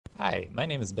Hi, my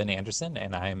name is Ben Anderson,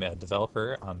 and I'm a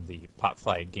developer on the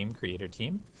Popfly game creator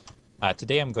team.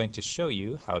 Today I'm going to show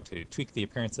you how to tweak the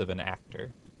appearance of an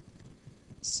actor.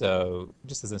 So,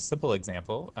 just as a simple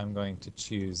example, I'm going to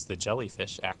choose the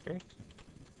jellyfish actor.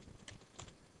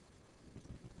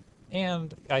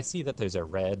 And I see that there's a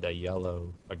red, a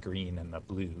yellow, a green, and a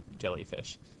blue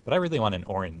jellyfish. But I really want an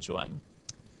orange one.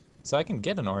 So I can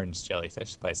get an orange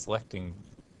jellyfish by selecting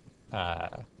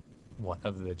one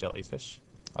of the jellyfish.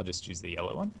 I'll just choose the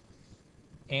yellow one.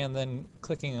 And then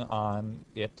clicking on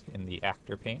it in the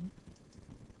actor pane.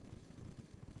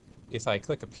 If I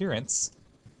click appearance,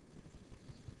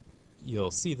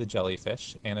 you'll see the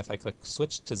jellyfish, and if I click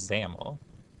switch to XAML,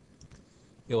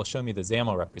 it will show me the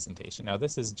XAML representation. Now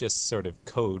this is just sort of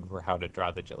code for how to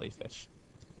draw the jellyfish.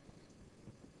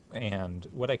 And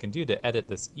what I can do to edit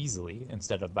this easily,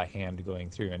 instead of by hand going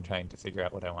through and trying to figure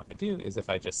out what I want to do, is if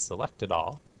I just select it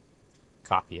all,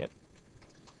 copy it,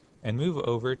 and move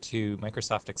over to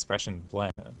Microsoft Expression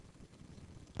Blend.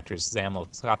 After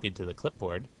XAML is copied to the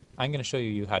clipboard, I'm going to show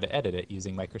you how to edit it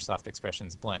using Microsoft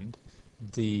Expressions Blend.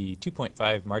 The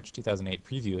 2.5 March 2008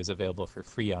 preview is available for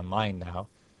free online now.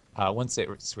 Once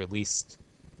it's released,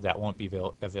 that won't be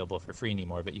available for free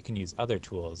anymore, but you can use other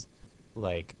tools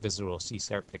like Visual C#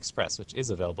 Express, which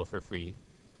is available for free,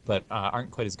 but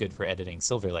aren't quite as good for editing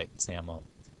Silverlight XAML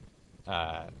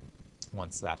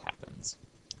once that happens.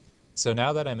 So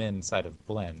now that I'm inside of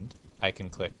Blend, I can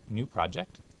click New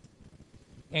Project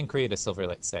and create a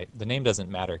Silverlight site. The name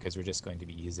doesn't matter because we're just going to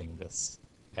be using this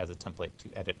as a template to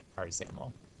edit our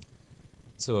XAML.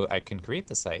 So I can create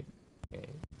the site. Okay.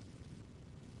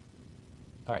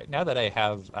 All right, now that I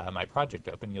have my project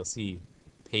open, you'll see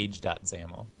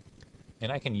page.xaml.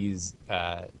 And I can use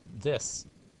this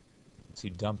to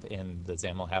dump in the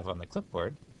XAML I have on the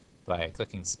clipboard by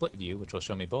clicking split view, which will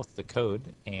show me both the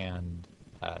code and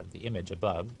the image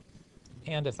above.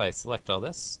 And if I select all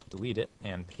this, delete it,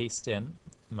 and paste in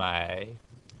my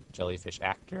jellyfish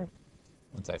actor,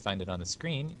 once I find it on the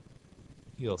screen,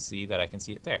 you'll see that I can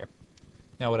see it there.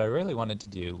 Now what I really wanted to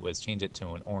do was change it to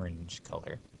an orange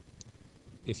color.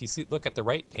 If you look at the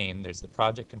right pane, there's the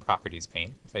Project and Properties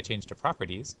pane. If I change to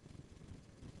Properties,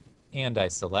 and I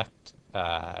select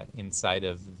inside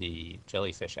of the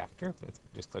jellyfish actor,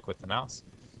 just click with the mouse,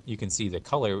 you can see the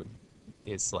color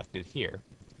is selected here.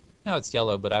 Now it's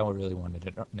yellow, but I really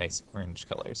wanted a nice orange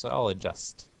color, so I'll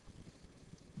adjust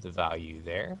the value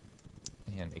there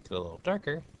and make it a little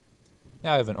darker.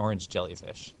 Now I have an orange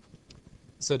jellyfish.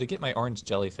 So to get my orange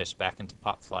jellyfish back into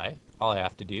Popfly, all I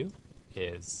have to do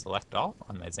is select all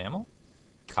on my XAML,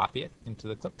 copy it into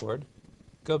the clipboard,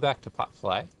 go back to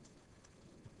Popfly,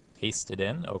 paste it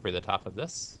in over the top of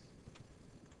this,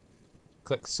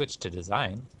 click Switch to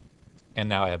Design, and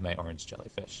now I have my orange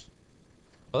jellyfish.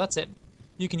 Well, that's it.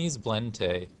 You can use Blend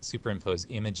to superimpose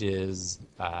images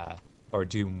or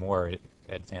do more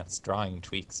advanced drawing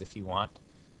tweaks if you want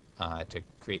to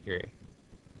create your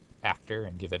actor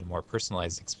and give it a more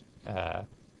personalized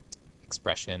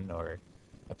expression or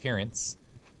appearance.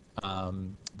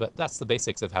 But that's the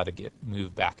basics of how to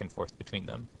move back and forth between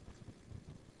them.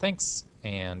 Thanks,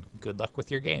 and good luck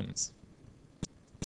with your games.